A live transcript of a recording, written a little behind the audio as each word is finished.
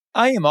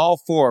I am all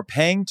for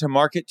paying to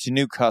market to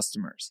new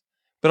customers,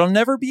 but I'll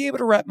never be able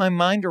to wrap my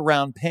mind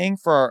around paying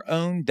for our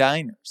own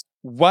diners.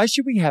 Why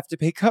should we have to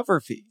pay cover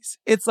fees?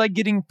 It's like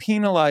getting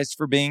penalized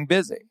for being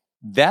busy.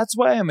 That's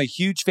why I'm a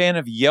huge fan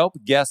of Yelp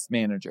Guest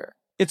Manager.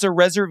 It's a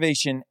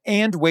reservation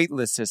and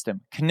waitlist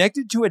system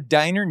connected to a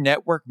diner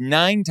network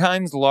 9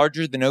 times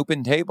larger than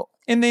OpenTable,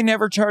 and they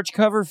never charge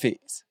cover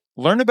fees.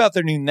 Learn about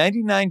their new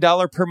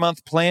 $99 per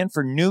month plan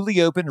for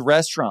newly opened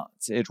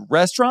restaurants at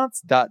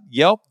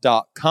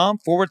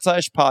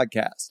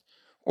restaurants.yelp.com/podcast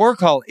or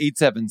call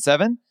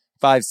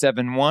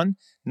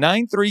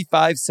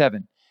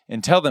 877-571-9357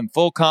 and tell them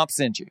Full Comp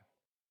sent you.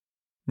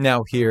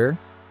 Now here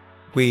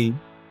we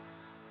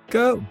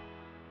go.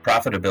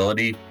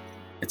 Profitability,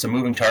 it's a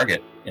moving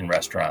target in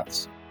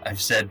restaurants. I've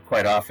said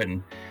quite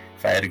often,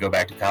 if I had to go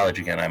back to college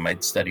again, I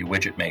might study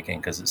widget making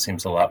because it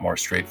seems a lot more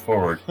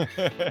straightforward.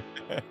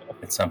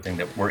 It's something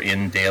that we're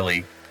in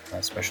daily,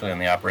 especially on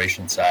the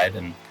operations side,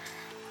 and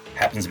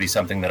happens to be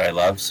something that I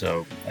love,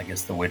 so I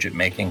guess the widget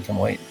making can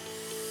wait.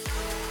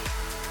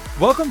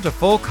 Welcome to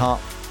Full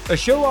Comp, a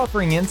show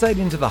offering insight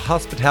into the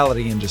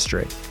hospitality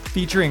industry,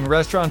 featuring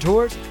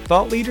restaurateurs,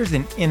 thought leaders,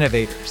 and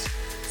innovators.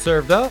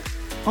 Served up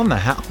on the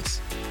house.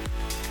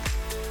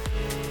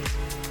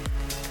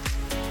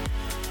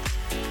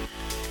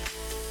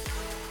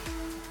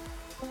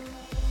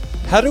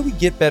 How do we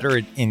get better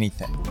at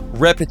anything?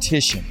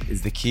 Repetition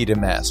is the key to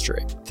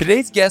mastery.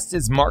 Today's guest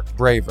is Mark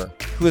Braver,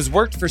 who has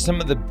worked for some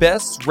of the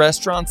best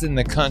restaurants in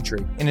the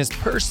country and has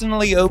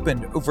personally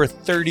opened over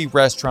 30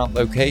 restaurant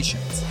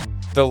locations.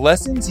 The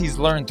lessons he's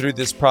learned through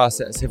this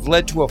process have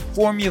led to a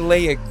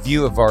formulaic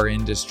view of our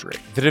industry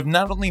that have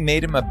not only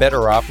made him a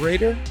better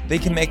operator, they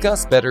can make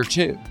us better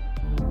too.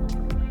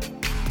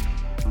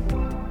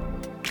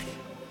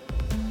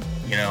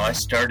 You know, I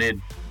started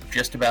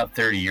just about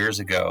 30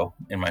 years ago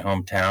in my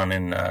hometown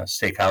in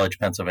State College,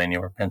 Pennsylvania,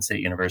 where Penn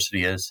State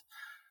University is.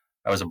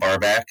 I was a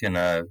barback in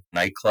a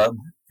nightclub,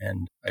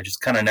 and I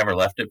just kind of never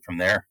left it from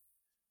there.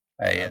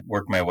 I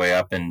worked my way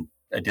up, and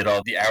I did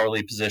all the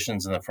hourly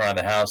positions in the front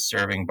of the house,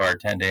 serving,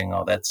 bartending,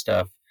 all that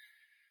stuff.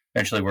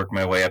 Eventually worked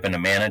my way up into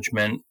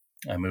management.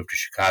 I moved to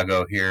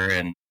Chicago here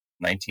in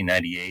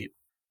 1998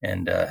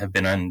 and have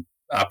been on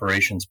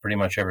operations pretty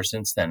much ever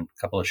since then. A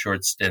couple of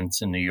short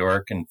stints in New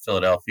York and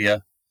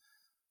Philadelphia.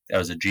 I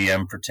was a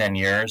GM for 10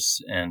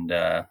 years and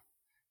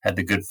had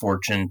the good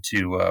fortune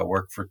to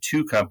work for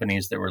 2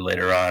 companies that were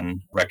later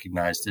on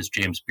recognized as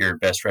James Beard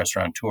Best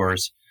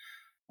Restaurateurs,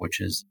 which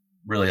is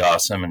really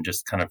awesome and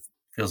just kind of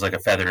feels like a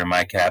feather in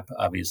my cap.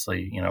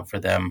 Obviously, you know, for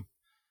them,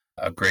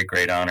 a great,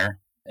 great honor.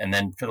 And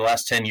then for the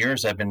last 10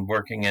 years, I've been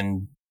working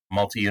in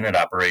multi-unit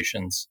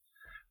operations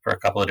for a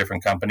couple of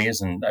different companies.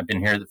 And I've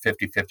been here at the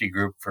 50/50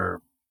 Group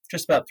for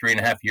just about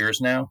 3.5 years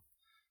now.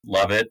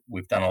 Love it.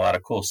 We've done a lot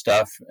of cool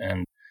stuff.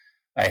 And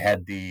I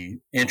had the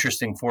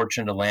interesting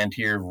fortune to land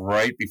here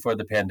right before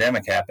the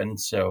pandemic happened.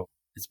 So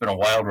it's been a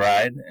wild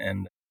ride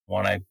and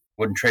one I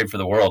wouldn't trade for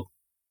the world.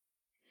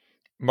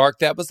 Mark,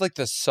 that was like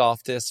the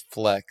softest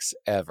flex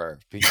ever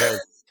because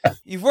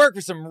you've worked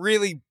with some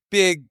really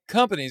big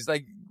companies,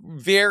 like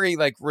very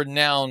like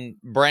renowned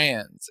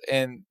brands.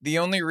 And the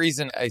only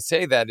reason I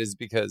say that is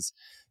because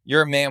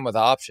you're a man with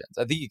options.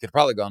 I think you could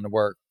probably go on to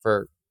work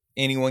for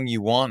anyone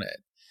you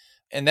wanted.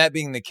 And that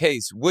being the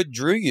case, what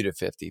drew you to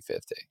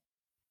 50/50?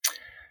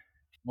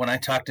 When I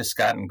talked to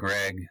Scott and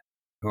Greg,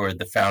 who are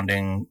the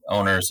founding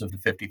owners of the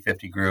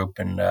 50/50 Group,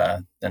 and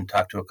then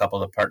talked to a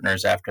couple of the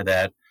partners after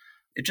that,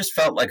 it just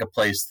felt like a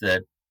place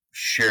that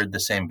shared the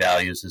same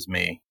values as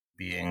me,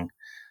 being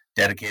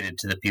dedicated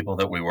to the people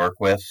that we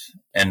work with.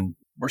 And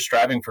we're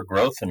striving for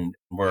growth, and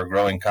we're a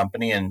growing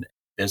company, and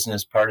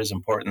business part is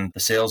important. The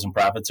sales and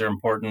profits are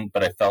important,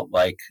 but I felt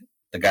like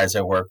the guys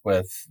I work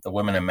with, the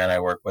women and men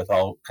I work with,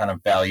 all kind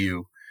of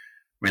value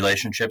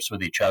relationships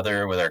with each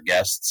other, with our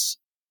guests,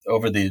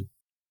 over the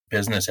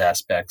business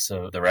aspects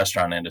of the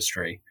restaurant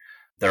industry.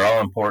 They're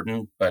all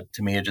important, but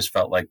to me, it just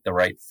felt like the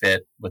right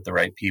fit with the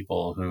right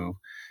people who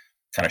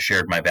kind of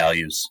shared my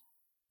values.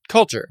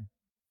 Culture.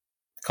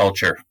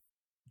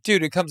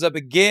 Dude, it comes up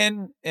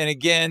again and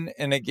again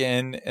and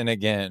again and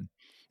again.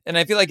 And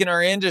I feel like in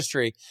our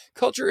industry,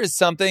 culture is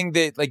something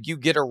that like you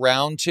get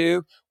around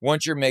to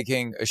once you're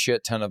making a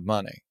shit ton of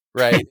money,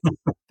 right?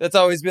 That's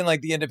always been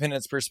like the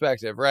independence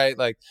perspective, right?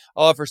 Like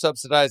I'll offer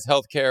subsidized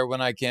healthcare when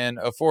I can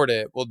afford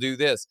it. We'll do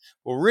this.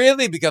 We'll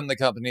really become the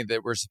company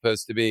that we're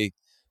supposed to be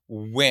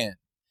when.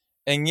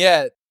 And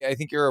yet, I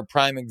think you're a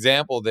prime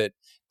example that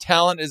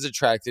talent is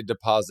attracted to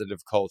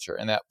positive culture.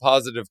 And that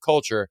positive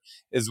culture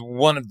is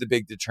one of the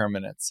big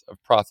determinants of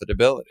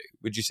profitability.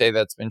 Would you say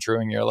that's been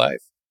true in your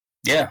life?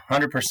 Yeah,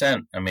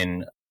 100%. I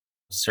mean,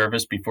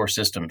 service before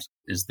systems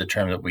is the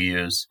term that we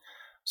use.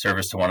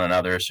 Service to one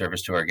another,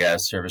 service to our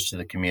guests, service to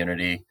the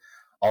community.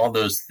 All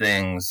those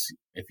things,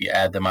 if you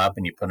add them up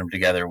and you put them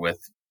together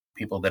with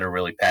people that are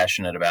really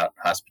passionate about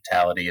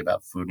hospitality,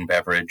 about food and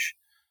beverage,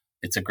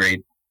 it's a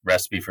great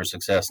recipe for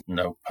success,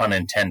 no pun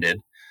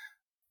intended.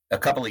 A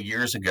couple of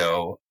years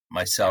ago,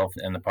 myself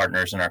and the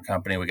partners in our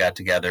company, we got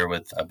together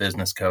with a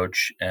business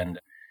coach,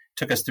 and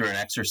took us through an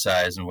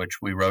exercise in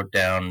which we wrote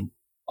down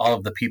all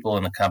of the people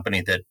in the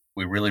company that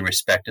we really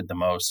respected the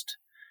most.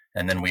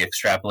 And then we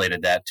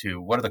extrapolated that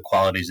to what are the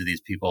qualities of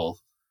these people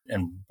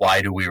and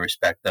why do we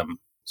respect them?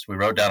 So we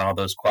wrote down all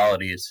those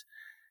qualities.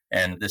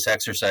 And this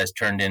exercise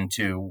turned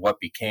into what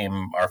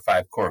became our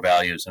 5 core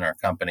values in our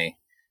company.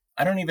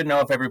 I don't even know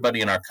if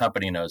everybody in our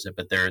company knows it,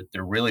 but they're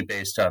really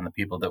based on the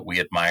people that we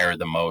admire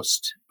the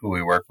most, who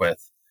we work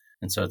with.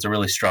 And so it's a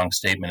really strong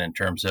statement in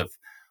terms of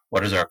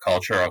what is our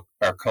culture.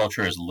 Our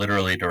culture is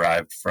literally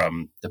derived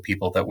from the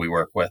people that we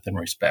work with and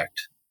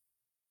respect.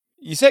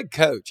 You said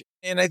coach,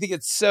 and I think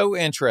it's so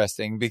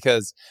interesting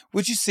because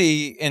what you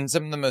see in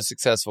some of the most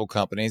successful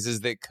companies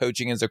is that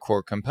coaching is a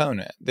core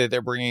component, that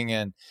they're bringing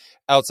in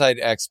outside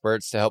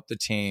experts to help the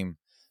team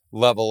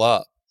level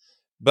up.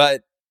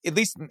 But at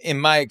least in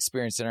my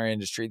experience in our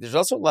industry, there's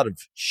also a lot of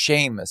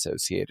shame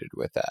associated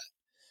with that.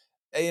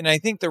 And I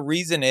think the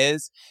reason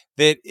is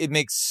that it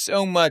makes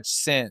so much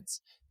sense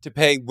to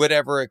pay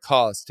whatever it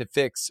costs to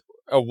fix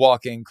a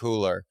walk-in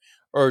cooler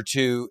or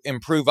to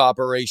improve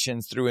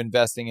operations through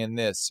investing in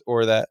this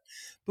or that.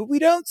 But we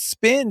don't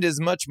spend as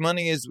much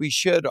money as we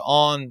should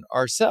on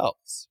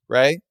ourselves,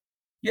 right?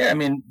 Yeah, I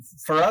mean,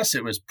 for us,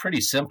 it was pretty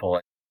simple.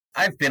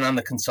 I've been on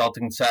the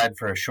consulting side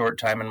for a short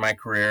time in my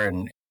career,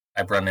 and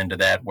I've run into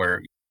that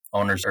where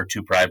owners are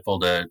too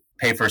prideful to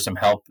pay for some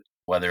help,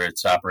 whether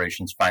it's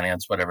operations,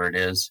 finance, whatever it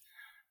is.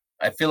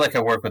 I feel like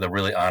I work with a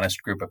really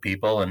honest group of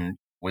people, and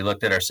we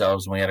looked at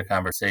ourselves and we had a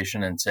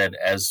conversation and said,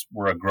 as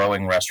we're a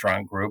growing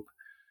restaurant group,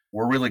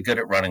 we're really good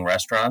at running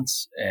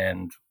restaurants,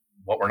 and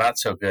what we're not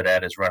so good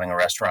at is running a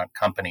restaurant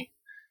company.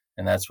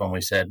 And that's when we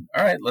said,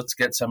 all right, let's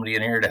get somebody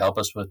in here to help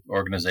us with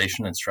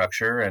organization and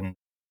structure. And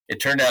it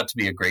turned out to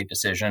be a great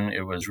decision.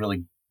 It was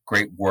really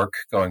great work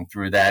going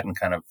through that and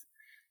kind of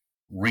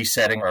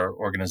resetting our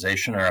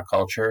organization and our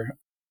culture.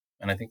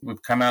 And I think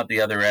we've come out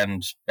the other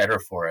end better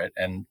for it.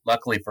 And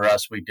luckily for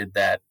us, we did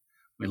that.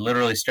 We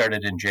literally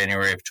started in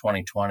January of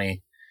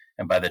 2020.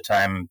 And by the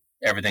time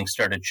everything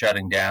started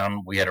shutting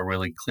down, we had a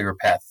really clear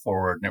path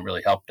forward, and it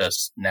really helped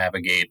us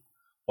navigate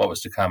what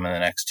was to come in the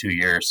next 2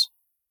 years.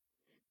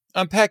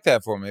 Unpack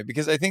that for me,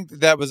 because I think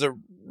that was a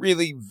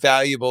really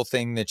valuable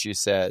thing that you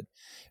said.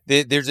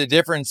 There's a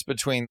difference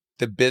between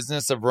the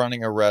business of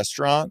running a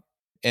restaurant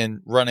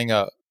and running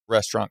a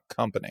restaurant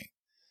company.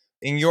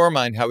 In your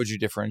mind, how would you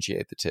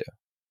differentiate the two?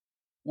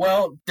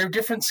 Well, they're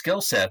different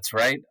skill sets,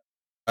 right?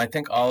 I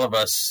think all of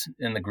us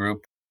in the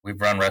group, we've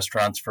run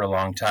restaurants for a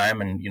long time,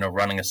 and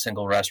running a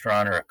single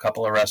restaurant or a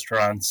couple of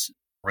restaurants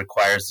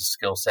requires the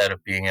skill set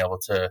of being able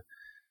to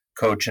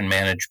coach and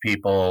manage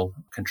people,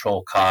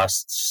 control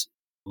costs,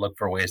 look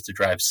for ways to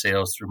drive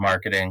sales through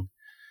marketing.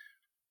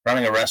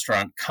 Running a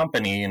restaurant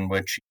company, in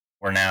which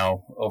we're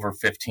now over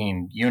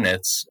 15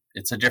 units,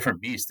 it's a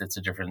different beast. It's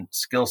a different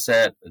skill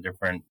set, a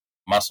different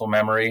muscle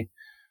memory.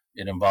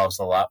 It involves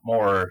a lot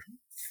more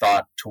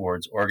thought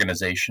towards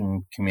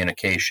organization,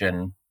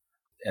 communication,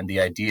 and the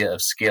idea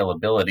of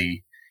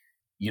scalability.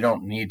 You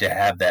don't need to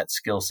have that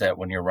skill set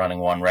when you're running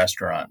one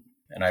restaurant.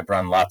 And I've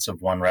run lots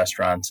of one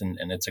restaurants, and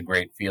it's a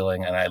great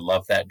feeling. And I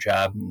love that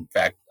job. In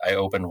fact, I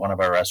opened one of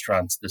our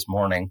restaurants this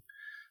morning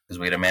because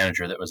we had a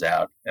manager that was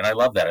out. And I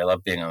love that. I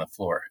love being on the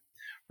floor.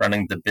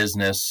 Running the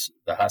business,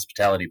 the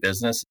hospitality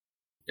business,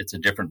 it's a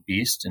different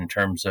beast in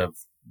terms of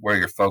where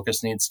your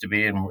focus needs to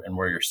be and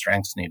where your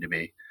strengths need to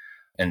be.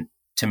 And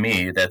to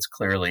me, that's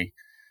clearly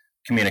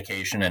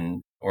communication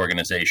and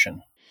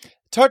organization.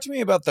 Talk to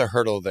me about the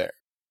hurdle there.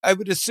 I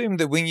would assume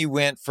that when you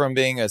went from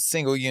being a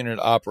single unit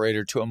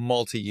operator to a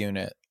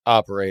multi-unit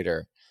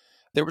operator,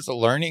 there was a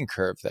learning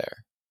curve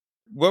there.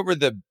 What were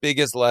the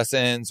biggest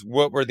lessons?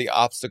 What were the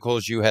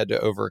obstacles you had to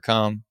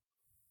overcome?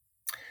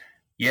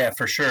 Yeah,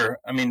 for sure.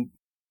 I mean,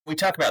 we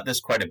talk about this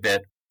quite a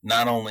bit,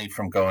 not only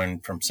from going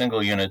from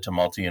single unit to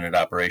multi-unit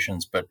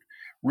operations, but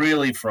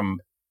really from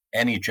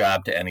any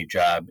job to any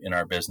job in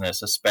our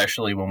business,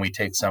 especially when we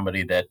take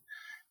somebody that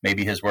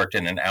maybe has worked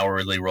in an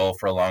hourly role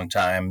for a long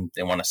time.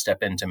 They want to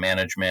step into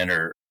management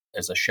or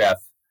as a chef.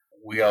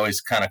 We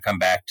always kind of come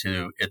back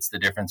to it's the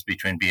difference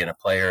between being a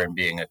player and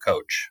being a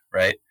coach,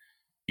 right?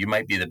 You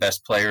might be the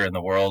best player in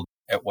the world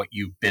at what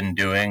you've been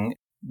doing,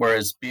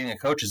 whereas being a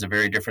coach is a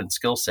very different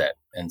skill set.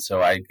 And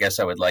so I guess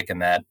I would liken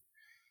that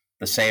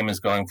the same as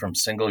going from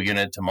single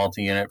unit to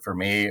multi-unit for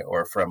me,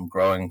 or from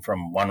growing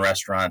from one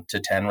restaurant to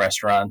 10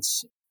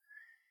 restaurants.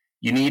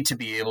 You need to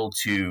be able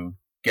to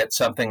get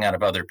something out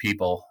of other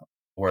people,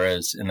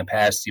 whereas in the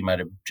past, you might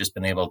have just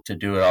been able to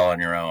do it all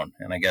on your own.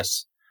 And I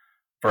guess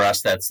for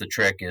us, that's the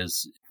trick,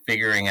 is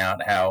figuring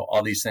out how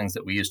all these things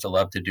that we used to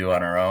love to do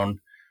on our own,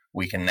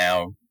 we can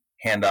now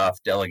hand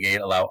off, delegate,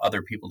 allow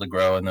other people to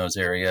grow in those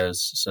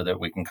areas so that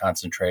we can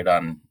concentrate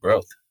on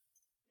growth.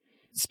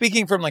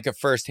 Speaking from like a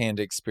firsthand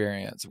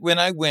experience, when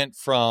I went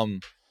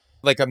from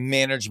like a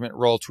management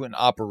role to an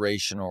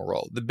operational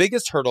role, the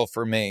biggest hurdle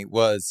for me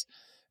was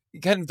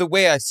kind of the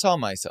way I saw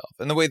myself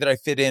and the way that I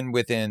fit in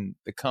within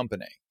the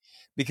company,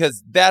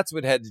 because that's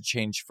what had to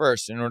change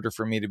first in order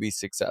for me to be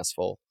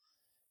successful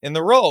in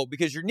the role,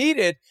 because you're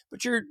needed,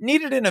 but you're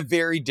needed in a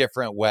very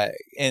different way.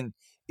 And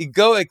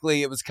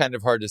egoically, it was kind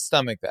of hard to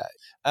stomach that.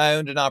 I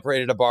owned and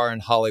operated a bar in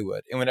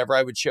Hollywood, and whenever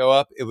I would show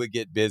up, it would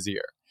get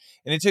busier.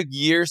 And it took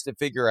years to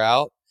figure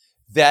out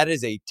that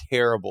is a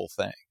terrible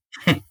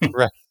thing.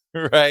 Right.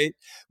 Right.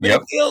 But it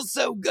Yep. feels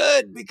so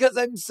good because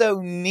I'm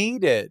so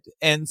needed.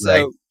 And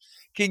Right. so,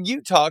 can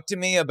you talk to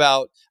me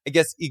about, I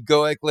guess,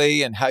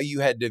 egoically and how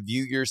you had to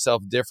view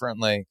yourself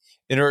differently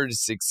in order to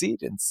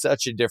succeed in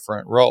such a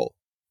different role?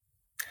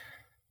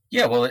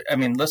 Yeah. Well, I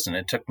mean, listen,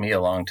 it took me a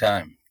long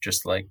time,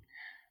 just like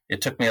it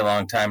took me a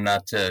long time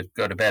not to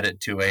go to bed at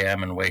 2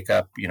 a.m. and wake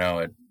up,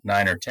 at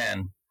 9 or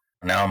 10.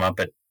 Now I'm up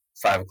at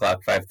 5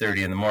 o'clock,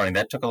 5:30 in the morning.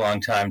 That took a long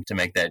time to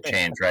make that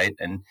change, right?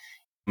 And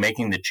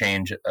making the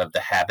change of the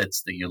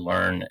habits that you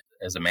learn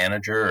as a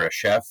manager or a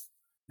chef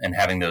and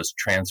having those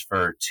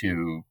transfer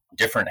to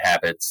different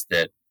habits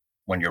that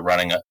when you're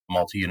running a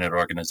multi-unit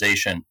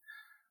organization,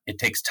 it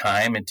takes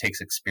time, it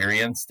takes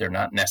experience. They're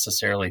not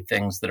necessarily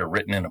things that are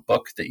written in a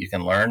book that you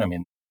can learn. I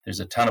mean, there's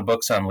a ton of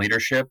books on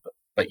leadership,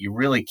 but you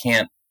really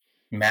can't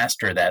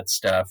master that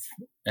stuff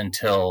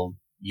until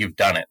you've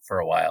done it for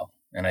a while.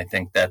 And I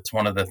think that's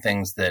one of the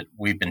things that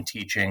we've been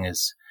teaching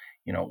is,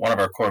 one of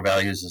our core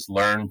values is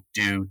learn,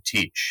 do,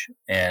 teach.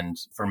 And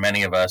for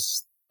many of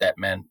us, that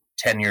meant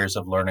 10 years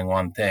of learning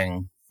one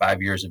thing,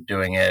 5 years of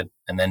doing it,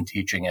 and then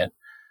teaching it.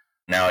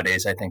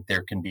 Nowadays, I think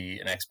there can be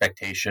an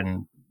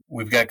expectation.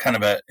 We've got kind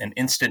of an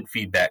instant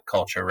feedback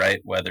culture, right?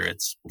 Whether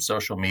it's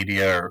social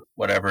media or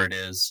whatever it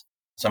is.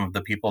 Some of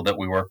the people that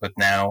we work with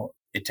now,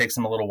 it takes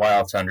them a little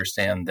while to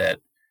understand that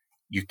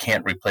you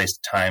can't replace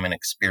time and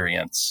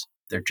experience.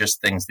 They're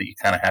just things that you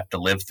kind of have to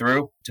live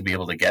through to be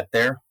able to get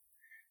there.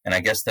 And I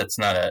guess that's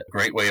not a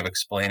great way of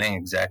explaining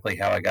exactly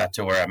how I got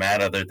to where I'm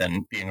at other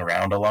than being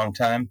around a long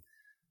time.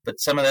 But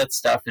some of that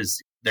stuff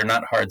they're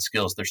not hard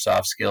skills, they're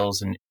soft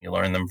skills, and you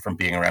learn them from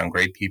being around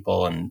great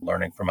people and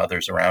learning from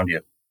others around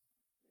you.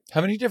 How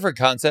many different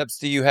concepts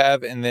do you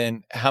have? And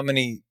then how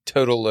many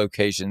total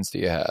locations do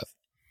you have?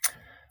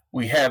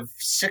 We have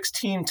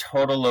 16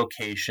 total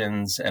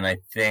locations, and I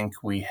think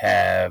we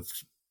have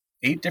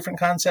 8 different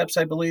concepts,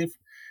 I believe.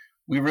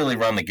 We really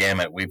run the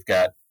gamut. We've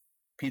got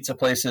pizza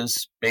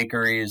places,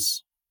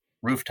 bakeries,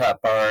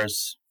 rooftop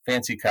bars,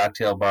 fancy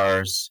cocktail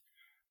bars,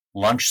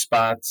 lunch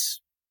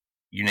spots,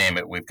 you name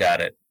it, we've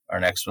got it. Our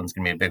next one's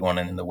going to be a big one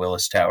in the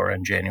Willis Tower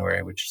in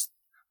January, which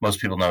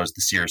most people know as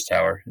the Sears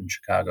Tower in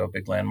Chicago,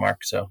 big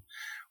landmark. So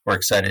we're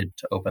excited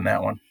to open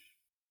that one.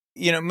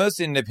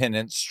 Most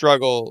independents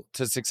struggle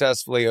to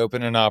successfully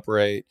open and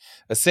operate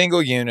a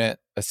single unit,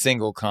 a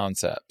single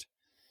concept.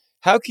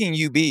 How can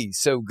you be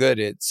so good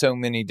at so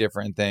many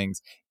different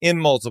things in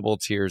multiple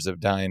tiers of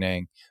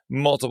dining,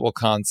 multiple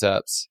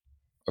concepts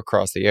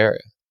across the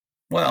area?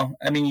 Well,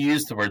 I mean, you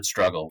used the word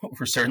struggle.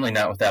 We're certainly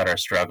not without our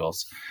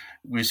struggles.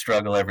 We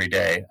struggle every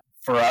day.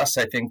 For us,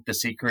 I think the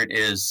secret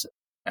is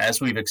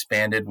as we've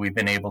expanded, we've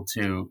been able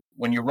to,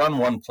 when you run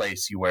one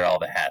place, you wear all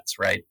the hats,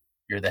 right?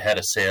 You're the head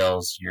of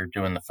sales, you're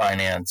doing the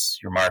finance,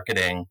 you're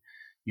marketing,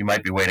 you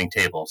might be waiting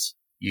tables.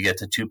 You get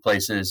to 2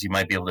 places, you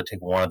might be able to take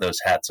one of those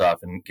hats off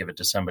and give it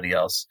to somebody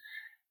else.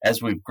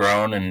 As we've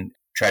grown and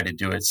tried to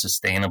do it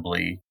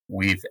sustainably,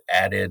 we've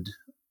added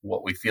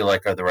what we feel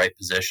like are the right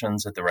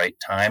positions at the right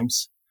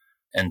times.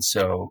 And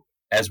so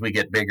as we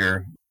get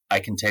bigger, I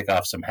can take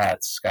off some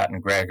hats. Scott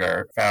and Greg,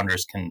 our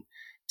founders, can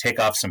take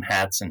off some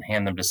hats and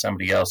hand them to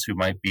somebody else who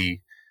might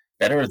be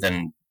better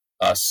than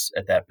us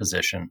at that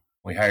position.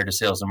 We hired a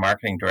sales and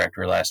marketing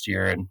director last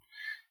year, and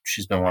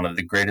she's been one of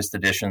the greatest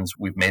additions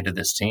we've made to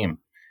this team.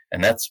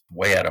 And that's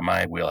way out of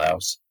my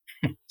wheelhouse.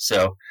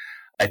 So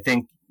I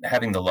think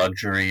having the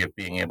luxury of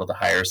being able to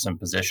hire some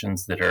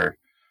positions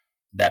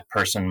that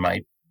person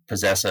might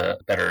possess a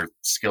better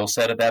skill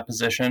set at that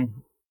position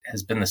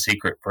has been the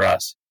secret for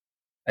us.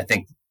 I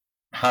think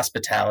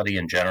hospitality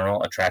in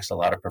general attracts a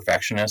lot of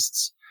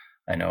perfectionists.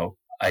 I know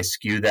I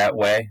skew that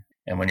way.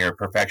 And when you're a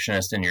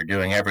perfectionist and you're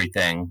doing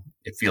everything,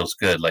 it feels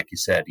good. Like you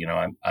said,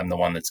 I'm the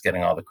one that's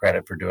getting all the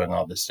credit for doing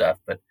all this stuff.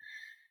 But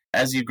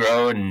as you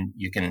grow and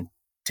you can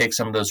take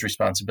some of those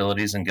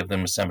responsibilities and give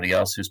them to somebody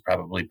else who's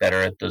probably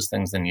better at those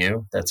things than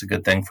you, that's a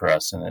good thing for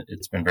us. And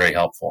it's been very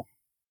helpful.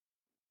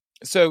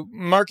 So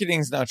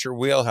marketing's not your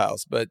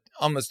wheelhouse, but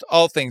almost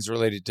all things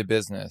related to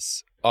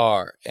business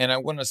are. And I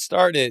want to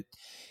start it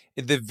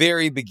at the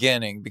very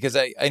beginning because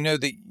I know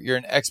that you're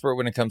an expert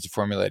when it comes to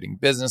formulating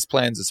business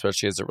plans,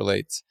 especially as it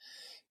relates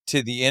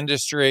to the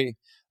industry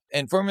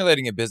and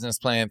formulating a business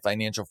plan,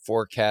 financial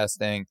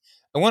forecasting.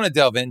 I want to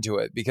delve into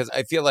it because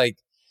I feel like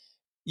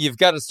you've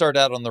got to start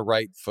out on the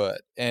right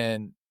foot.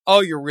 And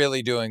all you're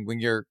really doing when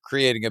you're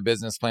creating a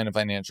business plan and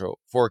financial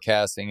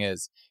forecasting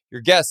is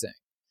you're guessing.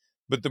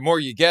 But the more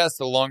you guess,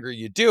 the longer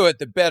you do it,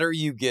 the better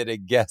you get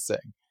at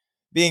guessing.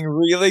 Being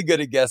really good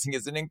at guessing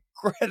is an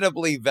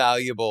incredibly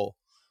valuable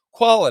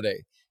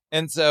quality.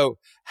 And so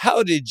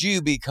how did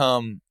you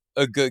become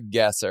a good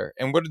guesser?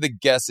 And what are the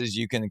guesses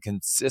you can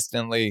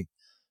consistently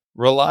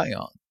rely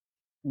on?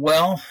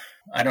 Well,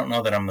 I don't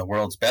know that I'm the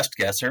world's best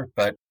guesser,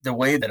 but the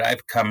way that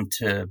I've come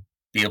to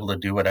be able to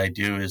do what I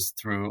do is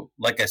through,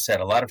 like I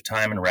said, a lot of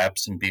time and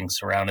reps and being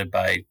surrounded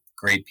by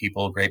great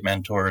people, great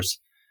mentors.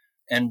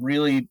 And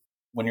really,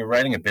 when you're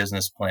writing a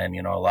business plan,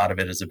 a lot of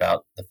it is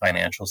about the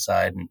financial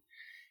side and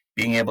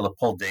being able to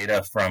pull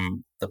data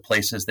from the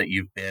places that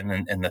you've been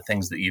and the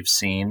things that you've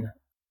seen.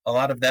 A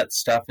lot of that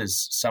stuff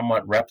is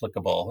somewhat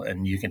replicable,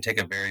 and you can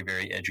take a very,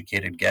 very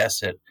educated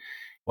guess at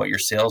what your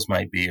sales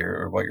might be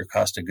or what your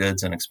cost of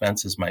goods and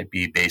expenses might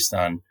be based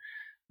on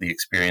the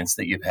experience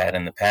that you've had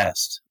in the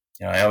past.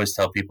 I always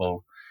tell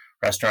people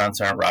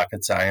restaurants aren't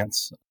rocket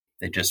science.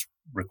 They just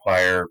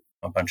require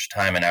a bunch of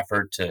time and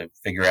effort to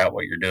figure out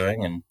what you're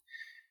doing. And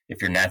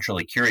if you're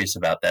naturally curious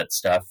about that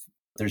stuff,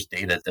 there's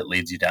data that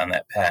leads you down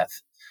that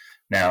path.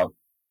 Now,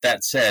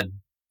 that said,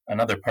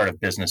 another part of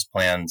business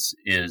plans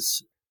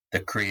is the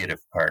creative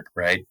part,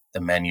 right?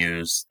 The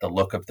menus, the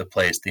look of the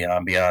place, the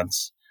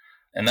ambiance.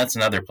 And that's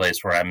another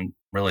place where I'm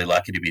really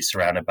lucky to be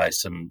surrounded by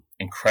some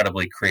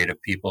incredibly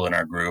creative people in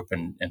our group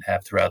and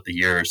have throughout the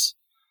years.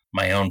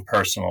 My own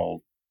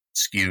personal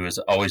skew has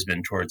always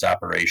been towards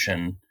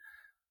operations,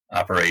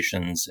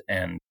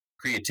 and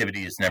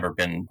creativity has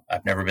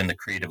I've never been the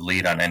creative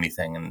lead on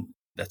anything. And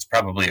that's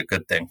probably a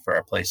good thing for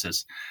our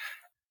places.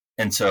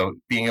 And so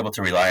being able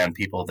to rely on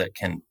people that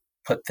can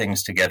put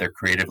things together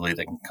creatively,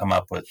 that can come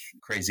up with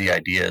crazy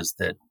ideas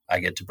that I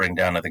get to bring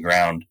down to the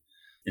ground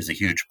is a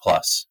huge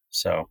plus.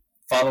 So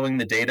following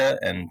the data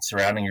and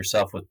surrounding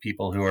yourself with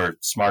people who are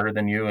smarter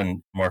than you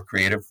and more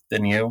creative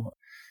than you,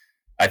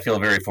 I feel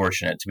very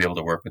fortunate to be able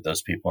to work with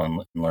those people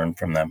and learn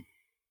from them.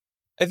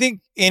 I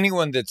think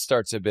anyone that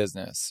starts a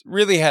business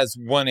really has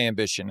one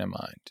ambition in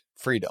mind: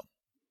 freedom,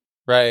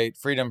 right?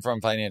 Freedom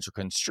from financial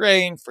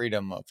constraint,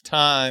 freedom of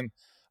time,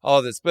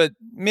 all this. But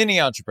many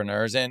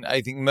entrepreneurs, and I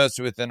think most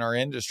within our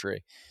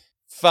industry,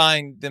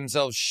 find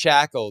themselves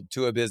shackled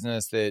to a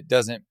business that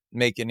doesn't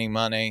make any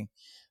money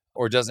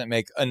or doesn't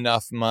make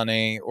enough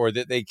money, or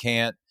that they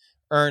can't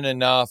earn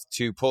enough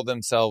to pull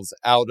themselves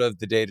out of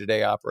the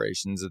day-to-day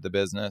operations of the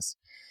business.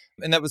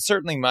 And that was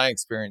certainly my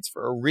experience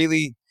for a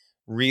really,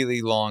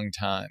 really long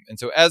time. And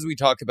so as we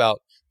talk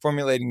about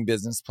formulating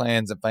business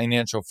plans and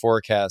financial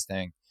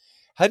forecasting,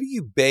 how do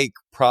you bake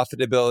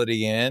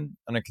profitability in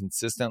on a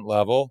consistent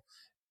level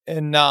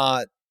and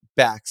not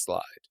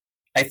backslide?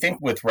 I think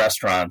with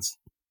restaurants,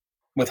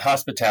 with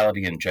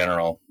hospitality in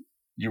general,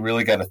 you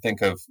really got to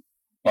think of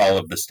all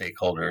of the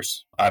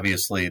stakeholders.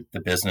 Obviously,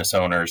 the business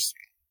owners,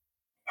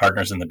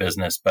 partners in the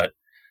business, but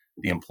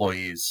the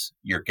employees,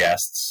 your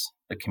guests,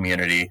 the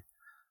community.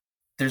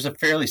 There's a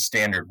fairly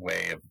standard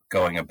way of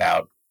going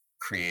about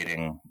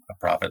creating a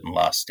profit and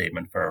loss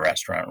statement for a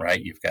restaurant,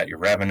 right? You've got your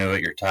revenue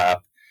at your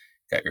top,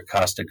 you've got your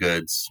cost of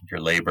goods, your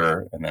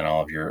labor, and then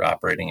all of your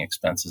operating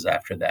expenses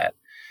after that.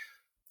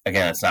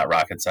 Again, it's not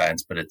rocket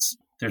science, but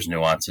there's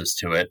nuances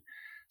to it.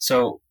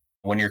 So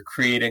when you're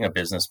creating a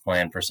business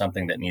plan for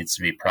something that needs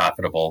to be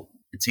profitable,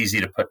 it's easy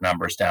to put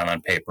numbers down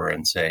on paper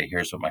and say,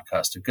 here's what my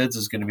cost of goods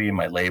is going to be,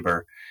 my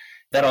labor.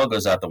 That all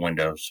goes out the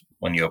windows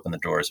when you open the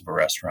doors of a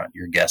restaurant.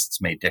 Your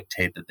guests may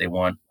dictate that they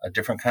want a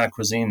different kind of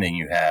cuisine than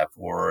you have,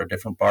 or a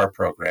different bar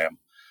program.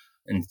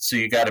 And so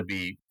you got to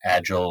be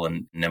agile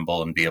and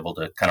nimble and be able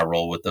to kind of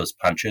roll with those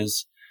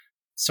punches.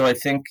 So I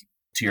think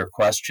to your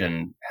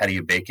question, how do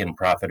you bake in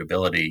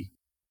profitability?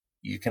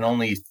 You can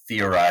only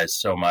theorize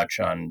so much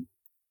on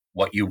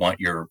what you want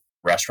your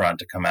restaurant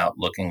to come out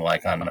looking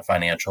like on a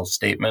financial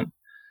statement.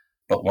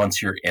 But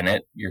once you're in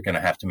it, you're going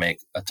to have to make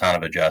a ton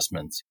of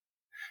adjustments.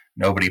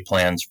 Nobody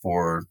plans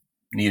for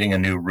needing a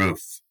new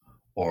roof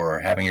or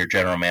having your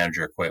general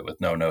manager quit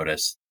with no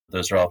notice.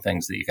 Those are all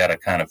things that you got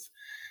to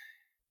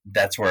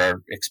that's where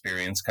our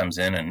experience comes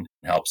in and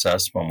helps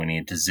us when we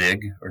need to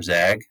zig or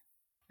zag.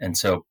 And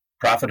so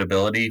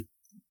profitability,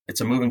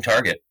 it's a moving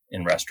target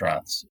in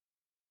restaurants.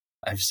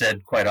 I've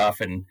said quite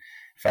often,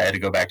 if I had to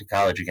go back to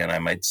college again, I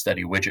might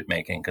study widget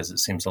making because it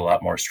seems a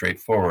lot more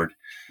straightforward.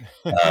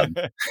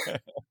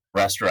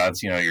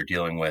 Restaurants, you're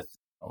dealing with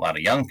a lot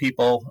of young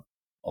people,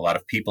 a lot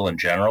of people in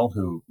general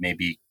who may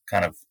be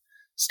kind of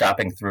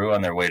stopping through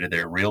on their way to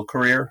their real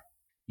career.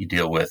 You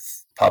deal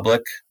with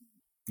public.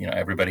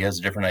 Everybody has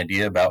a different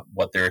idea about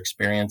what their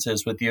experience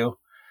is with you.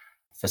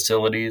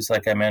 Facilities,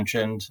 like I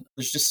mentioned,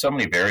 there's just so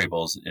many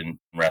variables in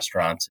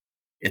restaurants.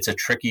 It's a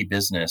tricky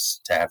business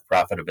to have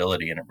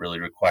profitability, and it really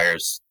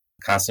requires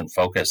constant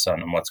focus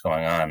on what's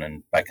going on.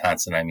 And by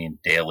constant, I mean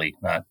daily,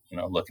 not,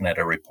 looking at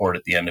a report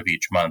at the end of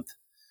each month.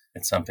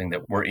 It's something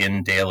that we're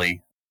in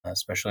daily,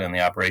 especially on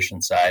the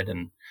operations side,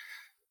 and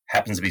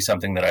happens to be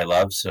something that I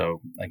love.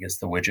 So I guess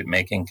the widget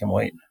making can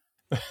wait.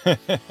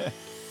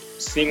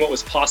 Seeing what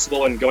was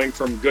possible and going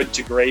from good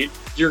to great,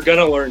 you're going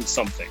to learn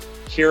something.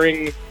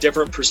 Hearing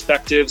different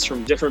perspectives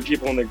from different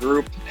people in the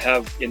group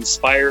have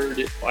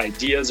inspired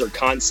ideas or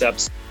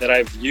concepts that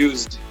I've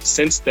used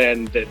since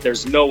then that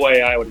there's no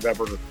way I would have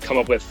ever come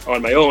up with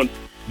on my own.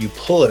 You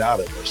pull it out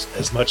of us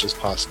as much as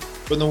possible.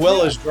 When the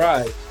well is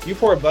dry, you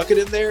pour a bucket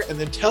in there and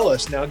then tell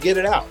us, now get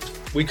it out.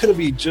 We could have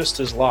been just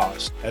as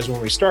lost as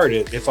when we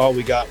started if all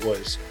we got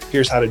was,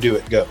 here's how to do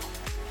it, go.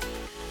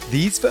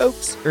 These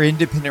folks are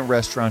independent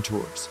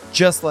restaurateurs,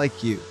 just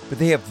like you, but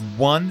they have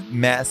one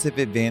massive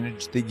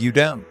advantage that you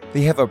don't.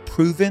 They have a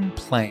proven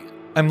plan.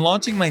 I'm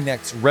launching my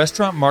next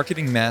restaurant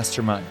marketing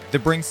mastermind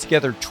that brings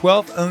together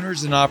 12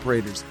 owners and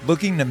operators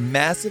looking to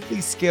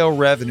massively scale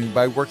revenue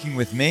by working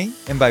with me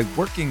and by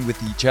working with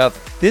each other.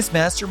 This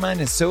mastermind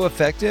is so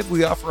effective,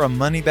 we offer a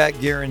money-back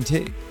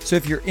guarantee. So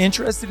if you're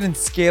interested in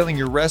scaling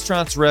your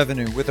restaurant's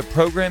revenue with a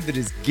program that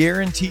is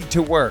guaranteed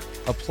to work,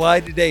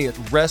 apply today at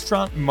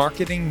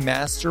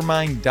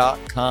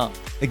restaurantmarketingmastermind.com.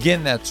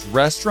 Again, that's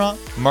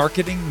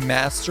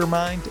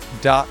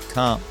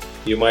restaurantmarketingmastermind.com.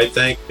 You might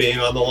think being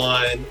on the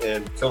line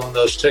and filling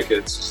those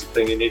tickets is the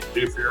thing you need to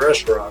do for your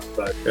restaurant,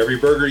 but every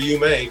burger you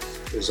make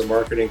is a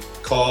marketing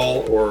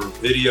call or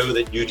video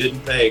that you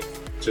didn't make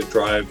to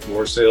drive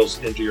more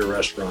sales into your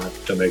restaurant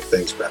to make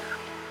things better.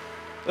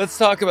 Let's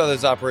talk about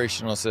those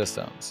operational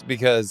systems,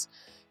 because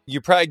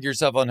you pride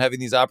yourself on having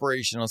these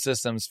operational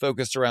systems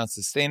focused around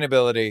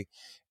sustainability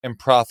and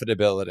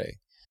profitability.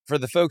 For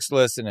the folks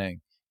listening,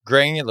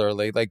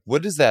 granularly, like,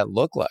 what does that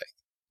look like?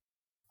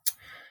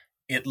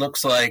 It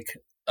looks like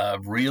a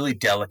really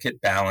delicate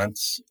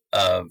balance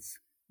of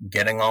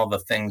getting all the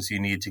things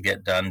you need to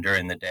get done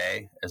during the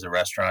day as a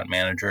restaurant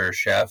manager or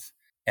chef,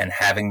 and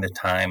having the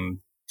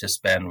time to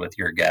spend with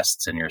your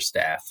guests and your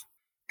staff.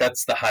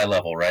 That's the high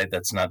level, right?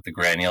 That's not the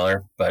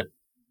granular. But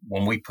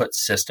when we put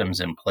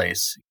systems in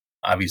place,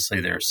 obviously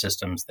there are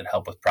systems that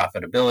help with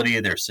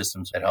profitability. There are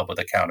systems that help with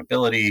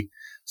accountability,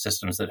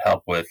 systems that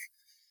help with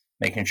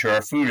making sure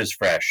our food is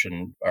fresh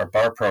and our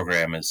bar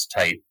program is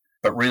tight.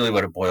 But really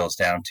what it boils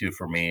down to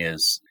for me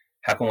is,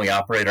 how can we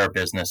operate our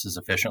business as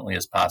efficiently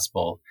as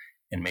possible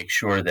and make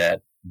sure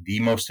that the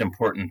most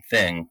important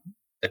thing,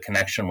 the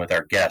connection with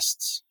our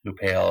guests who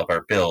pay all of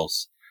our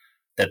bills,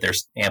 that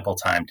there's ample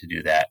time to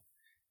do that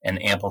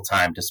and ample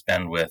time to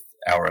spend with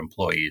our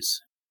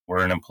employees.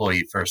 We're an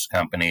employee-first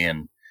company,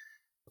 and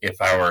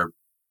if our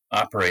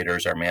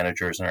operators, our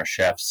managers, and our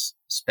chefs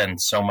spend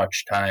so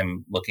much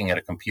time looking at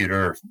a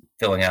computer,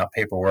 filling out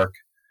paperwork,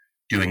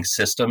 doing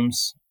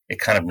systems, it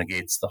kind of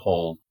negates the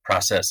whole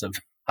process of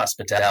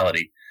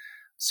hospitality.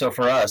 So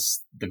for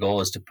us, the goal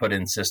is to put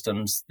in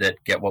systems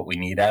that get what we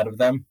need out of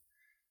them,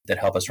 that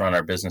help us run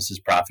our businesses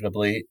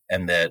profitably,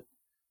 and that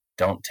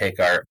don't take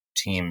our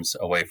teams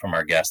away from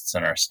our guests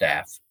and our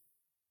staff.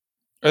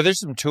 Are there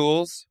some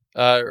tools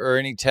or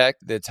any tech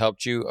that's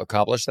helped you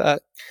accomplish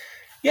that?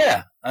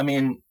 Yeah. I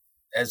mean,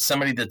 as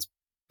somebody that's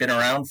been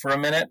around for a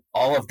minute,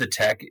 all of the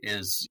tech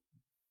is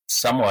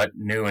somewhat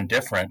new and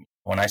different.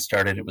 When I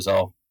started, it was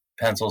all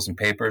pencils and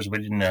papers. We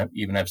didn't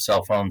even have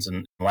cell phones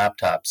and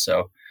laptops.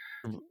 So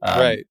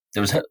right.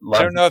 There was a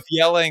lot. I don't know if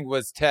yelling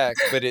was tech,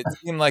 but it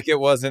seemed like it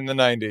was in the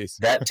 90s.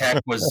 That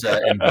tech was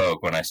in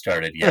vogue when I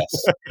started. Yes,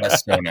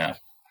 less so now.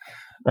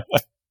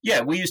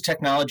 Yeah, we use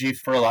technology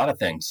for a lot of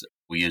things.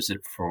 We use it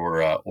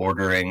for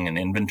ordering and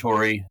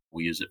inventory.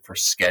 We use it for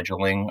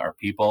scheduling our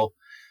people.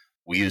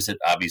 We use it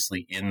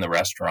obviously in the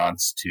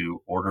restaurants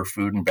to order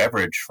food and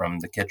beverage from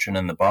the kitchen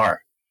and the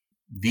bar.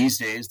 These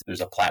days,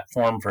 there's a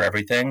platform for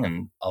everything,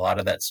 and a lot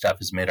of that stuff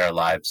has made our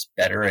lives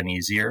better and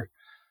easier.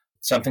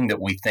 Something that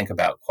we think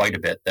about quite a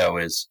bit, though,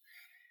 is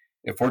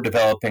if we're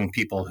developing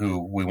people who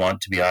we want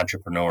to be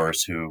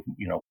entrepreneurs, who,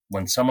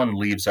 when someone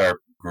leaves our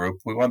group,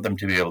 we want them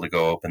to be able to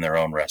go open their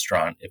own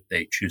restaurant if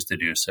they choose to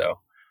do so.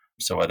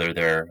 So whether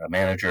they're a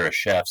manager, a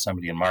chef,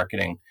 somebody in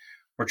marketing,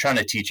 we're trying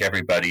to teach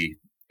everybody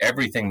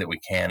everything that we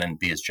can and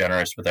be as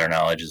generous with our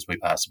knowledge as we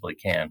possibly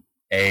can.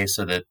 A,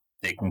 so that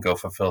they can go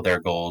fulfill their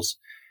goals.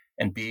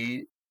 And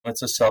B,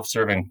 it's a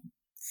self-serving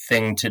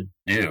thing to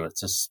do.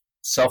 It's a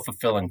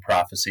self-fulfilling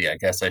prophecy, I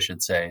guess I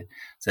should say,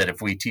 that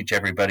if we teach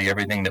everybody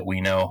everything that we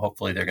know,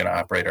 hopefully they're going to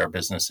operate our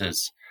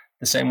businesses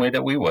the same way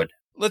that we would.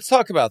 Let's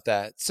talk about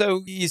that.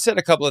 So you said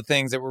a couple of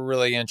things that were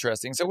really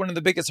interesting. So one of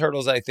the biggest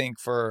hurdles, I think,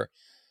 for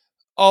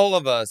all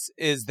of us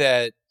is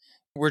that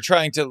we're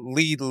trying to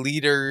lead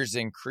leaders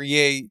and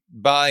create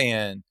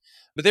buy-in.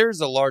 But there's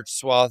a large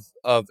swath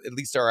of at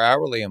least our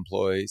hourly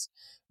employees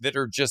that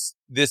are just,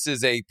 this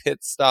is a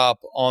pit stop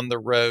on the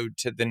road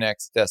to the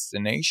next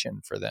destination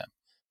for them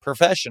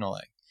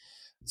professionally.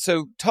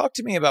 So talk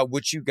to me about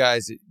what you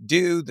guys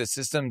do, the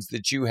systems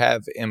that you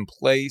have in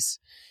place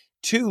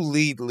to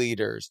lead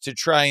leaders, to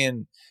try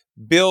and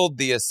build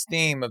the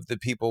esteem of the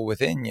people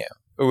within you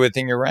or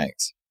within your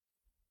ranks.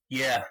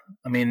 Yeah.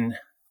 I mean,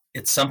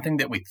 it's something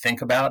that we think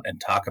about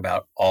and talk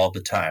about all the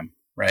time,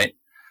 right?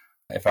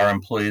 If our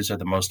employees are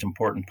the most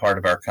important part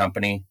of our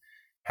company,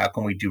 how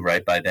can we do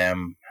right by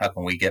them? How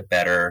can we get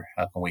better?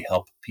 How can we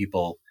help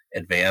people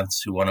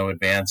advance who want to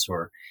advance?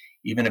 Or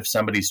even if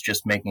somebody's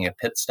just making a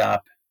pit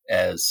stop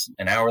as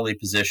an hourly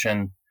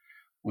position,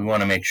 we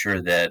want to make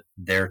sure that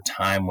their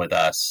time with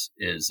us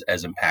is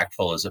as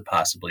impactful as it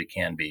possibly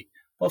can be,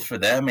 both for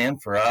them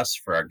and for us,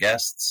 for our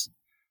guests.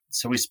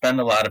 So we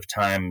spend a lot of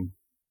time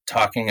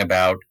talking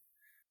about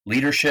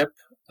leadership,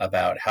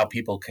 about how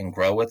people can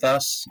grow with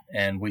us.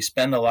 And we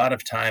spend a lot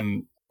of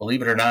time,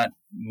 believe it or not,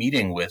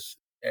 meeting with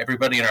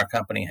everybody in our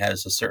company.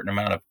 Has a certain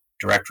amount of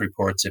direct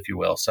reports, if you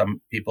will.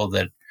 Some people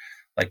that,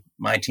 like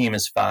my team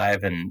is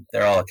 5 and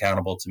they're all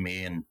accountable to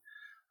me. And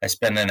I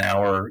spend an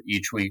hour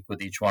each week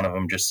with each one of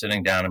them, just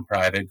sitting down in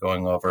private,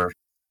 going over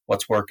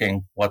what's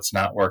working, what's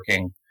not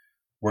working,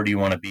 Where do you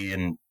want to be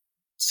in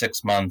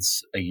 6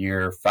 months, a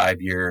year,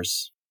 5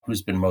 years?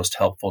 Who's been most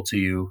helpful to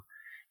you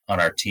on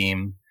our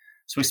team?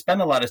 So we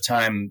spend a lot of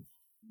time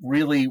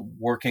really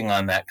working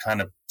on that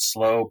kind of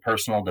slow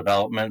personal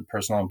development,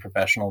 personal and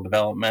professional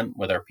development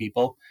with our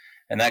people.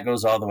 And that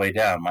goes all the way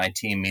down. My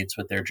team meets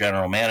with their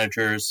general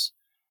managers.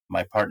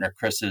 My partner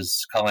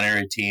Chris's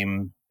culinary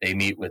team, they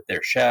meet with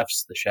their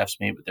chefs. The chefs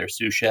meet with their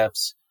sous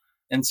chefs.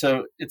 And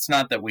so it's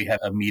not that we have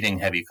a meeting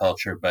heavy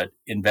culture, but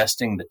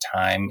investing the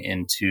time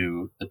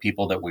into the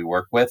people that we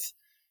work with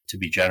to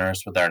be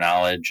generous with our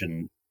knowledge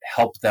and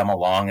help them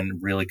along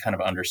and really kind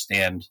of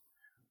understand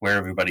where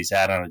everybody's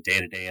at on a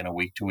day-to-day and a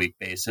week-to-week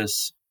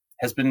basis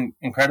has been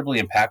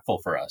incredibly impactful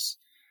for us.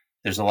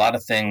 There's a lot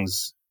of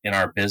things in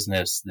our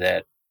business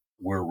that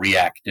we're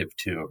reactive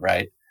to,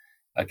 right?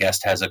 A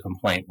guest has a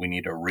complaint, we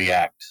need to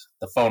react.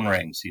 The phone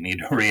rings, you need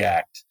to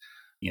react.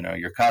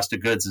 Your cost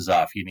of goods is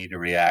off, you need to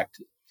react.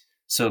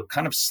 So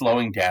kind of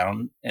slowing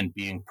down and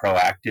being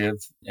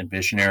proactive and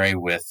visionary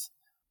with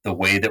the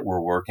way that we're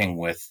working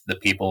with the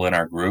people in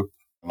our group.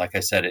 Like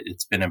I said,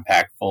 it's been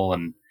impactful,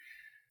 and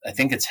I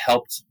think it's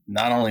helped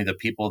not only the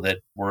people that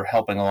we're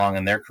helping along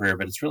in their career,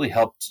 but it's really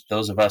helped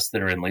those of us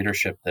that are in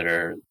leadership that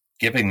are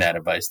giving that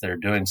advice, that are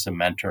doing some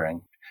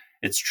mentoring.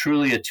 It's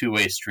truly a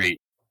two-way street.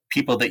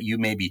 People that you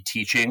may be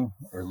teaching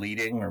or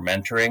leading or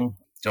mentoring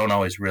don't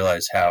always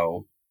realize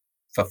how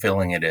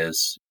fulfilling it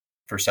is.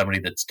 For somebody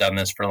that's done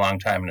this for a long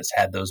time and has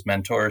had those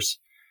mentors,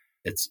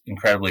 it's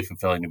incredibly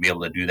fulfilling to be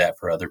able to do that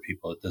for other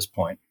people at this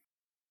point.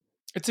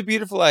 It's a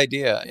beautiful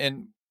idea.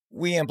 And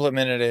we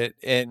implemented it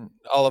in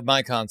all of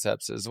my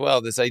concepts as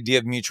well. This idea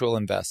of mutual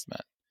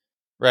investment,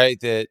 right?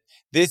 That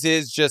this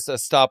is just a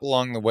stop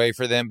along the way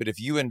for them. But if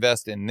you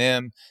invest in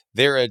them,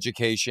 their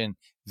education,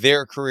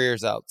 their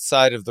careers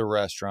outside of the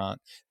restaurant,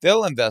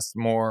 they'll invest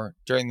more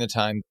during the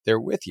time they're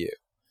with you.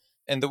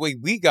 And the way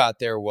we got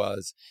there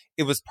was,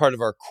 it was part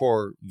of our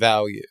core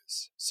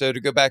values. So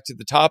to go back to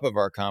the top of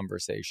our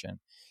conversation,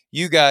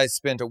 you guys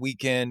spent a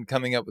weekend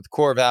coming up with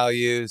core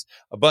values.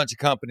 A bunch of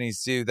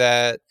companies do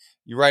that.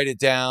 You write it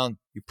down,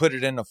 you put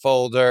it in a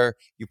folder,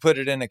 you put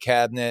it in a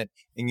cabinet,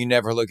 and you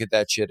never look at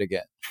that shit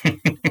again.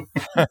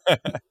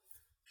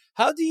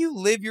 How do you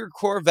live your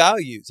core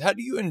values? How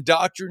do you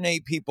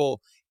indoctrinate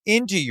people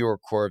into your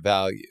core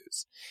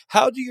values?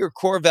 How do your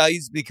core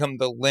values become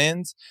the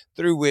lens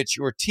through which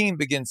your team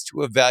begins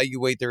to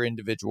evaluate their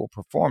individual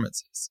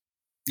performances?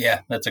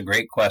 Yeah, that's a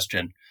great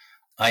question.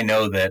 I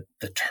know that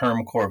the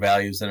term core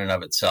values in and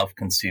of itself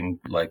can seem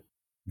like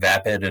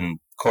vapid and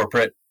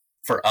corporate.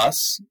 For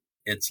us,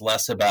 it's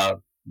less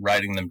about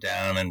writing them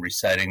down and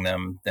reciting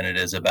them than it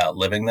is about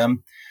living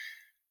them.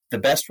 The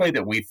best way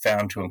that we've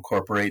found to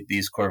incorporate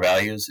these core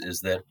values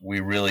is that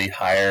we really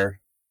hire,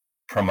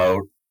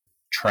 promote,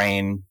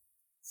 train,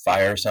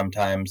 fire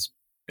sometimes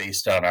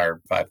based on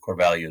our 5 core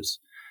values.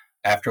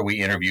 After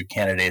we interview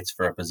candidates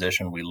for a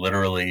position, we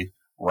literally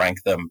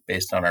rank them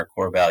based on our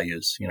core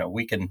values.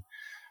 We can,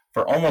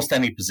 for almost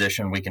any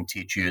position, we can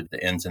teach you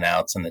the ins and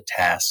outs and the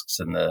tasks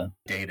and the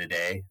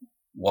day-to-day.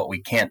 What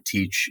we can't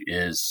teach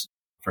is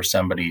for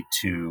somebody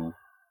to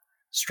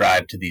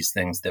strive to these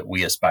things that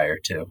we aspire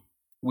to.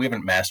 We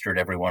haven't mastered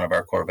every one of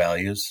our core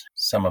values.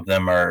 Some of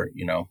them are,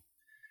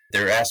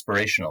 they're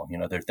aspirational.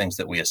 They're things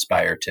that we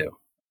aspire to.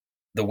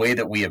 The way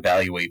that we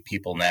evaluate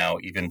people now,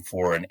 even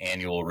for an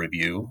annual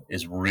review,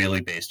 is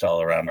really based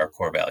all around our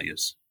core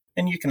values.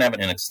 And you can have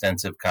an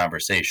extensive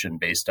conversation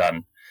based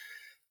on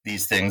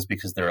these things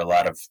because there are a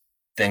lot of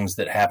things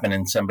that happen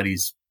in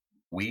somebody's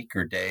week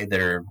or day that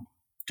are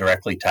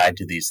directly tied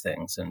to these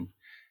things. And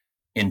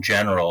in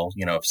general,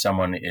 if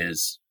someone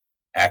is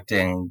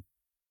acting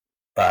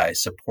by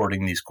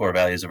supporting these core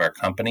values of our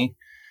company,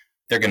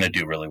 they're going to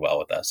do really well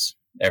with us.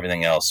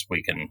 Everything else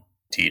we can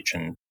teach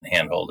and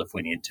handhold if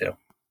we need to.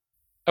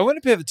 I want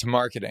to pivot to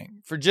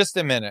marketing for just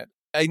a minute.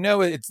 I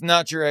know it's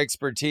not your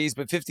expertise,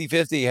 but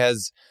 50/50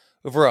 has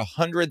over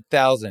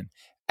 100,000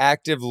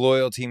 active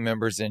loyalty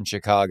members in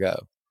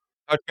Chicago.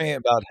 Talk to me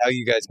about how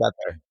you guys got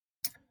there.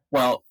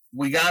 Well,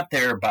 we got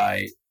there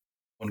by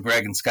when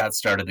Greg and Scott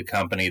started the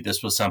company.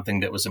 This was something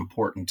that was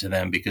important to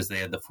them because they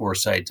had the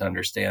foresight to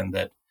understand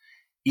that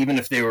even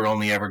if they were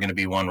only ever going to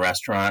be one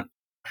restaurant,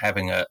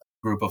 having a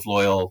group of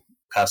loyal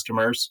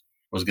customers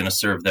was going to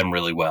serve them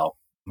really well.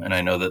 And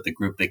I know that the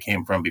group they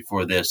came from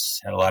before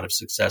this had a lot of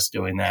success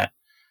doing that.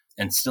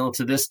 And still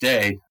to this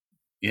day,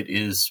 it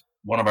is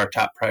one of our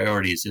top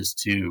priorities is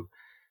to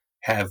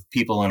have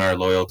people in our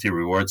loyalty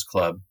rewards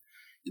club.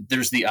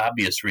 There's the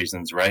obvious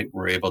reasons, right?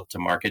 We're able to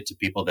market to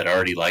people that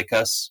already like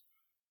us.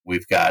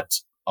 We've got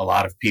a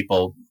lot of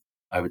people,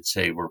 I would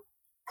say we're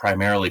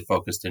primarily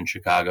focused in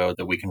Chicago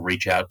that we can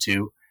reach out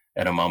to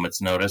at a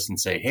moment's notice and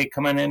say, hey,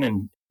 come on in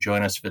and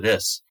join us for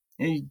this.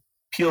 And you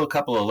peel a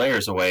couple of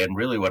layers away, and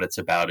really what it's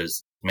about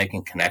is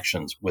making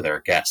connections with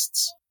our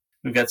guests.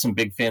 We've got some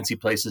big fancy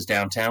places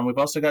downtown. We've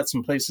also got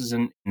some places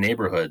in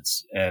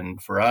neighborhoods.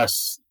 And for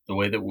us, the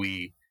way that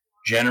we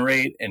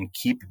generate and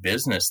keep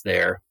business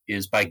there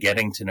is by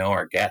getting to know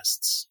our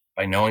guests,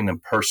 by knowing them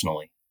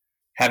personally.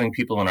 having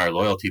people in our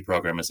loyalty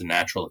program is a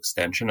natural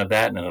extension of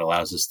that, and it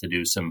allows us to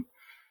do some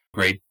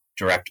great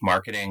direct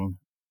marketing.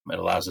 It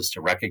allows us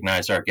to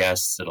recognize our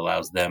guests. It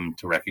allows them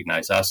to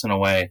recognize us in a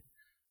way.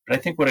 But I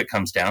think what it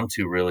comes down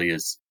to really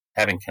is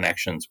having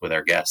connections with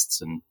our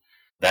guests. And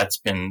that's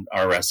been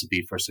our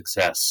recipe for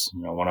success.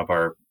 One of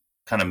our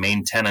kind of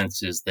main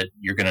tenets is that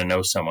you're going to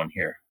know someone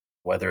here,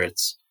 whether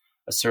it's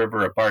a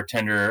server, a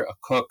bartender, a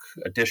cook,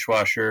 a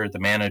dishwasher, the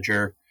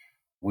manager.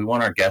 We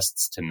want our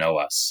guests to know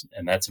us,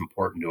 and that's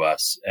important to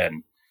us.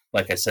 And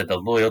like I said, the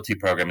loyalty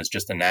program is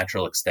just a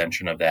natural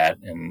extension of that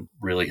and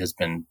really has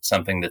been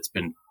something that's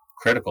been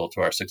critical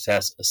to our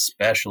success,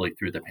 especially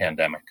through the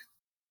pandemic.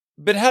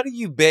 But how do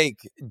you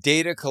bake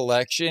data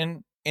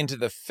collection into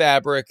the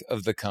fabric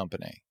of the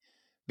company?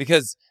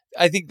 Because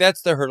I think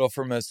that's the hurdle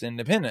for most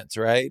independents,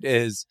 right?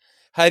 Is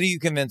how do you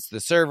convince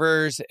the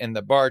servers and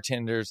the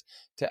bartenders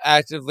to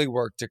actively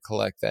work to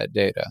collect that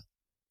data?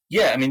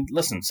 Yeah, I mean,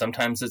 listen,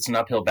 sometimes it's an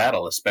uphill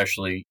battle,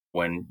 especially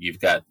when you've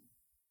got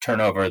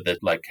turnover that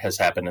has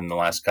happened in the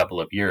last couple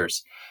of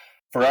years.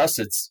 For us,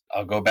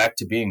 I'll go back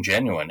to being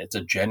genuine. It's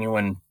a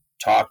genuine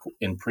talk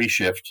in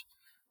pre-shift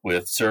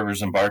with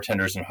servers and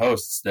bartenders and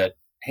hosts that,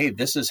 hey,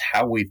 this is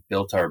how we've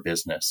built our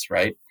business,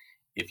 right?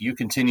 If you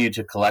continue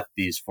to collect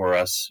these for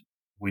us,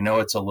 we know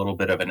it's a little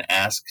bit of an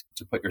ask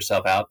to put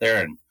yourself out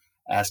there and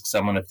ask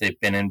someone if they've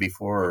been in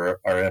before or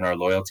are in our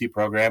loyalty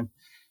program,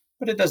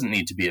 but it doesn't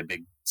need to be a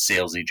big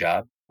salesy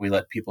job. We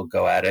let people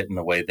go at it in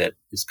a way that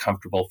is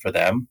comfortable for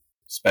them,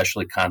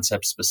 especially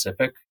concept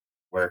specific,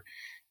 where it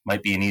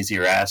might be an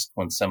easier ask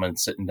when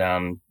someone's sitting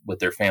down with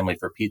their family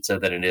for pizza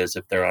than it is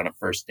if they're on a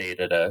first date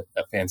at a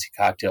fancy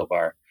cocktail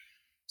bar.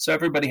 So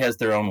everybody has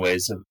their own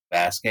ways of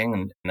asking,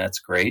 and that's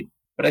great.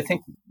 But I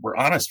think we're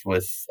honest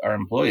with our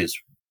employees.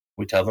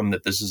 We tell them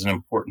that this is an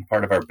important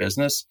part of our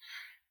business.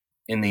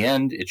 In the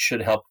end, it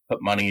should help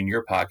put money in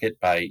your pocket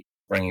by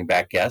bringing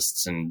back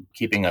guests and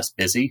keeping us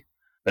busy.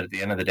 But at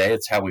the end of the day,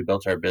 it's how we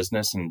built our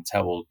business, and it's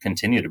how we'll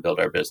continue to build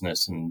our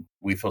business. And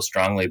we feel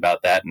strongly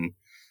about that and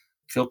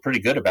feel pretty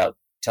good about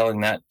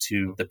telling that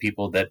to the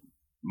people that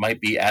might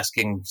be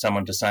asking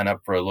someone to sign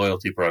up for a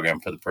loyalty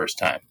program for the first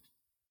time.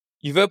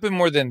 You've opened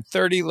more than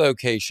 30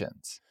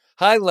 locations.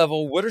 High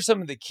level, what are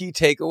some of the key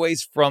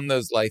takeaways from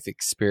those life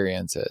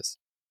experiences?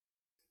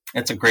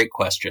 It's a great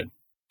question.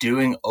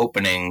 Doing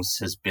openings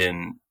has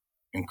been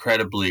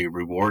incredibly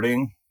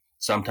rewarding,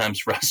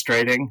 sometimes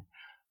frustrating,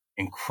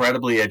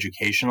 incredibly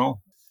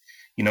educational.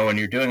 When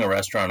you're doing a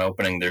restaurant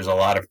opening, there's a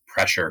lot of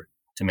pressure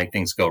to make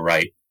things go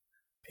right.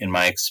 In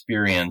my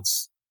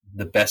experience,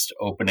 the best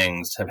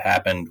openings have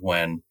happened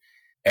when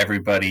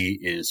everybody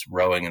is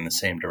rowing in the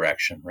same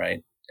direction,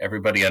 right?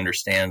 Everybody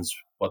understands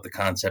what the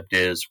concept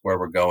is, where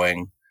we're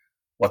going,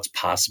 what's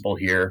possible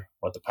here,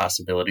 what the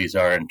possibilities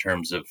are in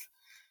terms of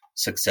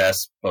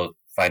success, both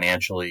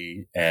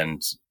financially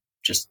and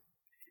just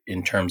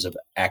in terms of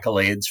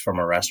accolades from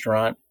a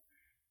restaurant.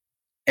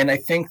 And I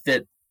think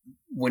that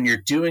when you're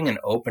doing an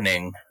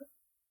opening,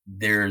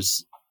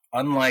 there's,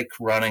 unlike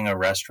running a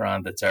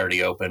restaurant that's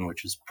already open,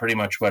 which is pretty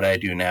much what I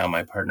do now,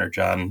 my partner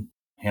John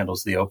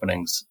handles the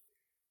openings,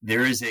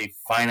 there is a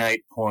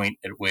finite point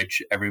at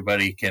which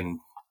everybody can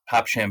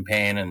pop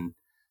champagne and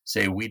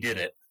say, we did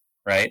it,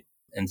 right?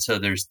 And so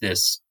there's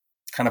this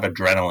kind of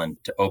adrenaline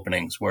to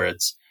openings where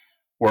it's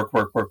work,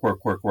 work, work,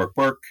 work, work, work,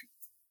 work.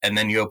 And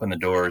then you open the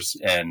doors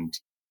and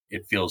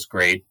it feels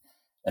great.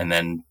 And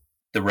then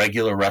the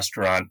regular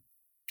restaurant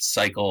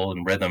cycle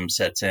and rhythm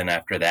sets in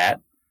after that.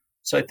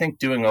 So I think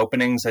doing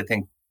openings, I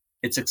think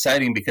it's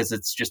exciting because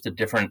it's just a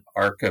different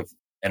arc of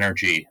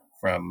energy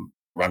from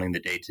running the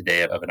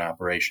day-to-day of an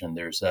operation.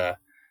 There's a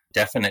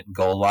definite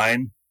goal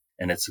line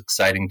and it's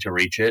exciting to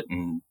reach it.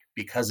 And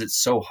because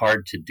it's so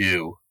hard to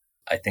do,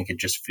 I think it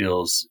just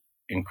feels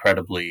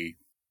incredibly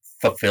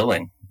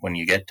fulfilling when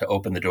you get to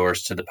open the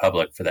doors to the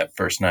public for that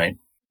first night.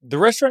 The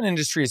restaurant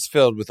industry is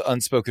filled with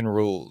unspoken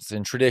rules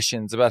and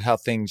traditions about how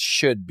things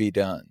should be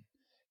done.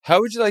 How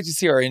would you like to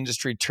see our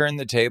industry turn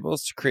the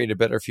tables to create a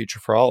better future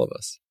for all of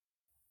us?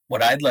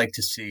 What I'd like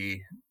to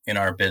see in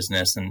our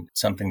business, and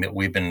something that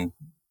we've been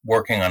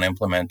working on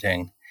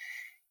implementing,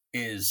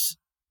 is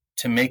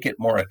to make it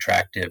more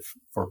attractive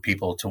for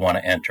people to want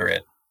to enter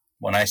it.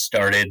 When I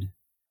started,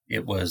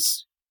 it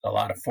was a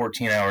lot of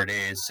 14-hour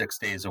days, 6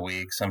 days a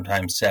week,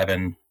 sometimes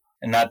 7.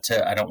 And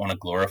I don't want to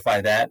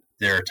glorify that.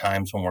 There are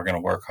times when we're going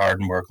to work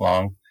hard and work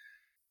long,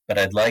 but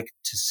I'd like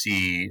to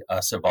see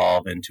us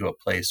evolve into a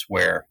place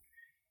where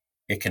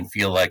it can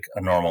feel like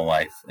a normal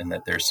life and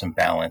that there's some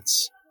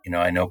balance.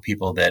 I know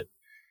people that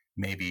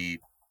may be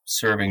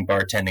serving,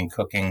 bartending,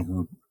 cooking,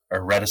 who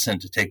are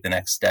reticent to take the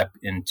next step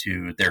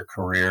into their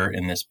career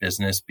in this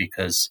business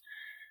because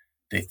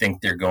they think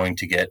they're going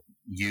to get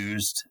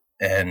used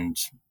and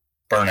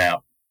burn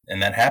out.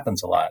 And that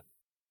happens a lot.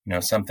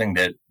 Something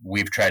that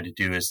we've tried to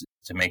do is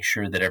to make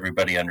sure that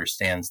everybody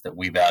understands that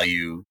we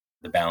value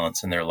the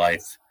balance in their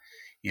life,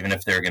 even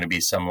if there are going to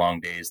be some long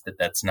days,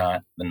 that's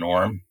not the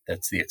norm.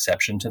 That's the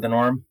exception to the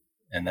norm.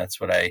 And that's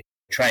what I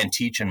try and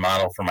teach and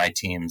model for my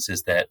teams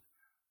is that,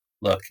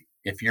 look,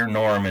 if your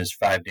norm is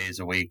 5 days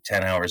a week,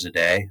 10 hours a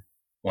day,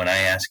 when I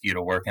ask you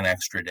to work an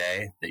extra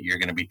day, that you're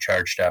going to be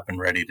charged up and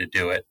ready to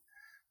do it,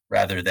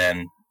 rather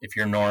than if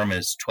your norm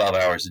is 12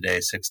 hours a day,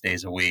 6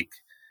 days a week,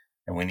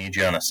 and we need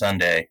you on a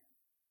Sunday,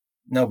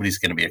 nobody's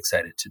going to be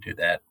excited to do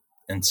that.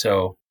 And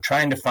so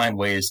trying to find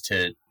ways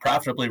to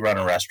profitably run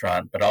a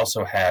restaurant, but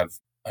also have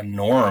a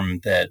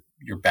norm that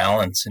your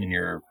balance in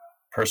your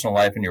personal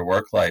life and your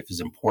work life is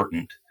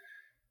important,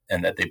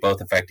 and that they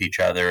both affect each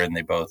other and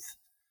they both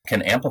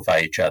can amplify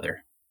each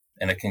other.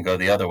 And it can go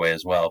the other way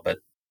as well. But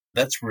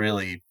that's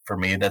really, for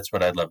me, that's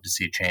what I'd love to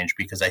see change,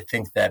 because I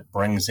think that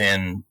brings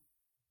in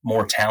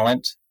more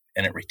talent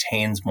and it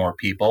retains more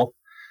people.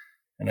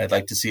 And I'd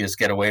like to see us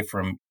get away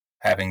from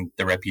having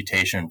the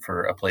reputation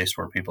for a place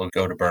where people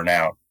go to burn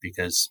out,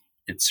 because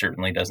it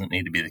certainly doesn't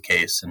need to be the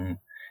case. And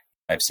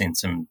I've seen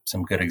some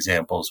good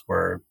examples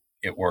where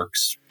it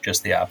works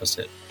just the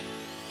opposite.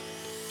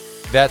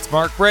 That's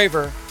Mark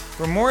Braver.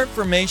 For more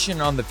information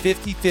on the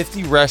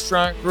 50/50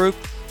 Restaurant Group,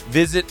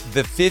 visit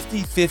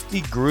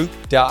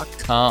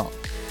the5050group.com.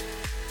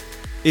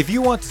 If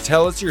you want to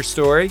tell us your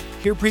story,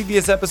 hear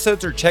previous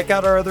episodes, or check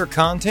out our other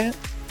content,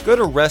 go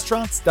to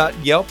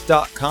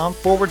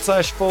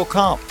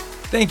restaurants.yelp.com/full-comp.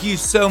 Thank you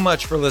so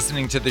much for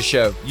listening to the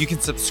show. You can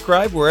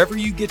subscribe wherever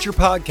you get your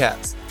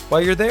podcasts. While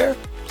you're there,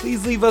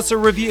 please leave us a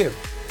review.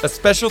 A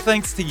special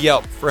thanks to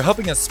Yelp for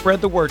helping us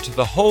spread the word to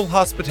the whole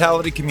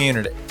hospitality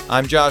community.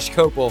 I'm Josh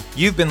Kopel.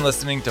 You've been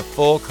listening to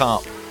Full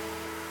Comp.